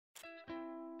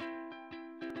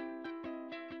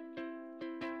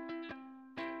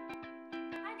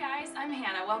I'm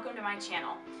Hannah. Welcome to my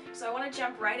channel. So I want to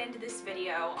jump right into this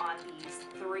video on these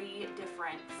 3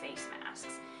 different face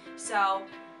masks. So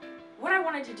what I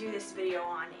wanted to do this video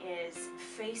on is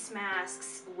face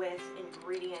masks with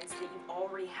ingredients that you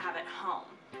already have at home.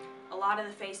 A lot of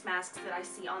the face masks that I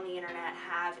see on the internet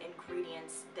have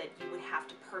ingredients that you would have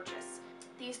to purchase.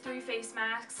 These 3 face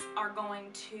masks are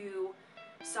going to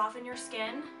soften your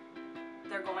skin.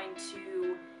 They're going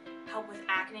to help with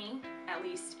acne, at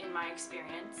least in my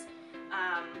experience.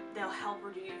 They'll help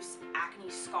reduce acne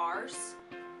scars.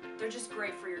 They're just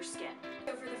great for your skin.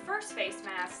 So for the first face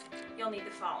mask, you'll need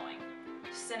the following: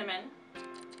 cinnamon,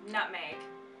 nutmeg,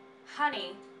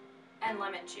 honey, and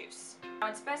lemon juice. Now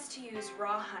it's best to use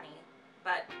raw honey,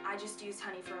 but I just use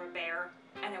honey from a bear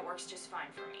and it works just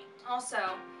fine for me. Also,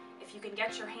 if you can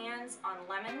get your hands on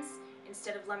lemons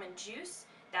instead of lemon juice,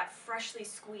 that freshly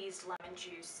squeezed lemon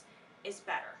juice is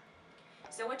better.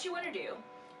 So what you want to do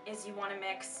is you want to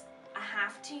mix a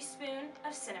half teaspoon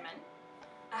of cinnamon,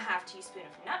 a half teaspoon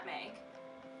of nutmeg,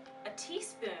 a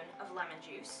teaspoon of lemon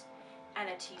juice, and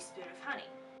a teaspoon of honey.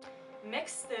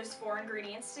 Mix those 4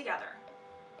 ingredients together.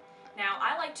 Now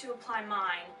I like to apply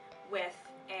mine with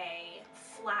a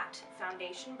flat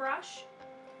foundation brush,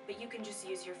 but you can just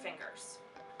use your fingers.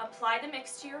 Apply the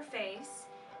mix to your face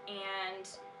and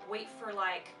wait for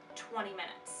like 20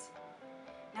 minutes.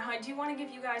 Now I do want to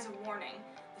give you guys a warning.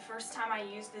 The first time I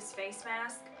used this face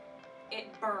mask, it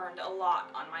burned a lot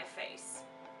on my face.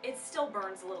 It still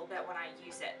burns a little bit when I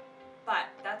use it, but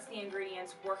that's the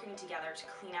ingredients working together to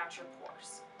clean out your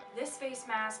pores. This face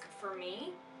mask for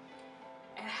me,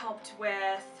 it helped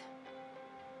with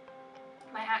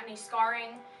my acne scarring,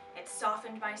 it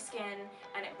softened my skin,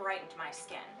 and it brightened my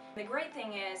skin. The great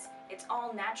thing is, it's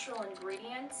all natural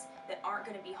ingredients that aren't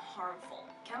going to be harmful.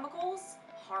 Chemicals,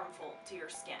 harmful to your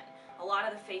skin. A lot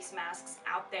of the face masks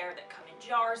out there that come in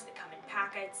jars, that come in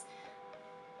packets,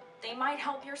 they might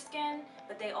help your skin,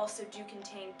 but they also do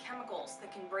contain chemicals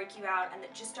that can break you out and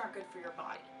that just aren't good for your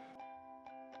body.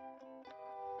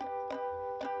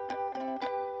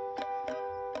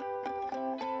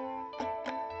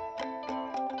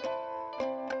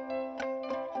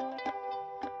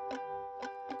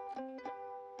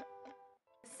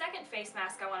 The second face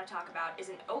mask I want to talk about is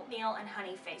an oatmeal and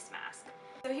honey face mask.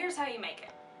 So here's how you make it.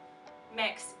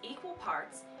 Mix equal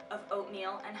parts of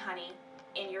oatmeal and honey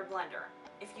in your blender.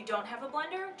 If you don't have a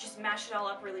blender, just mash it all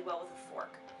up really well with a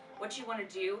fork. What you want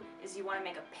to do is you want to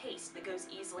make a paste that goes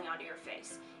easily onto your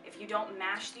face. If you don't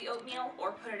mash the oatmeal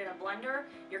or put it in a blender,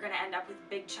 you're going to end up with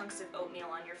big chunks of oatmeal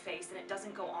on your face and it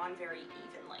doesn't go on very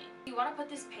evenly. You want to put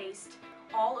this paste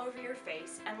all over your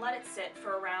face and let it sit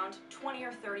for around 20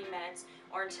 or 30 minutes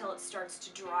or until it starts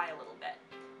to dry a little bit.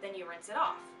 Then you rinse it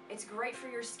off. It's great for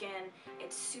your skin.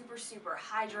 It's super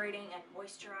hydrating and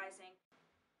moisturizing.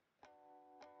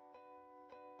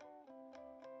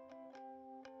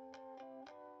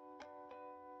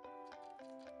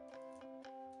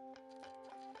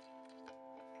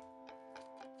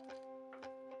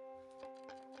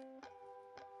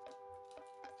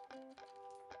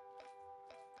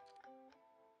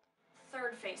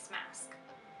 Third face mask,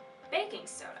 baking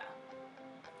soda.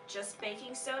 Just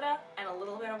baking soda and a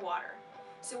little bit of water.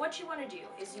 So what you want to do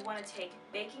is you want to take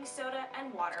baking soda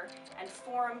and water and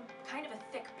form kind of a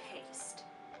thick paste.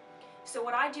 So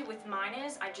what I do with mine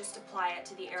is I just apply it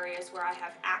to the areas where I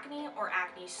have acne or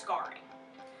acne scarring.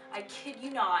 I kid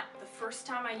you not, the first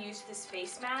time I used this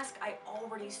face mask, I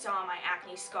already saw my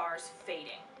acne scars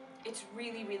fading. It's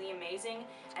really amazing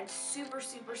and super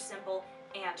simple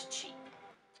and cheap.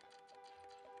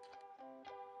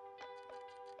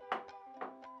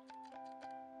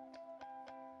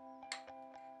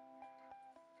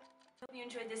 Hope you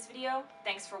enjoyed this video.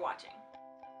 Thanks for watching.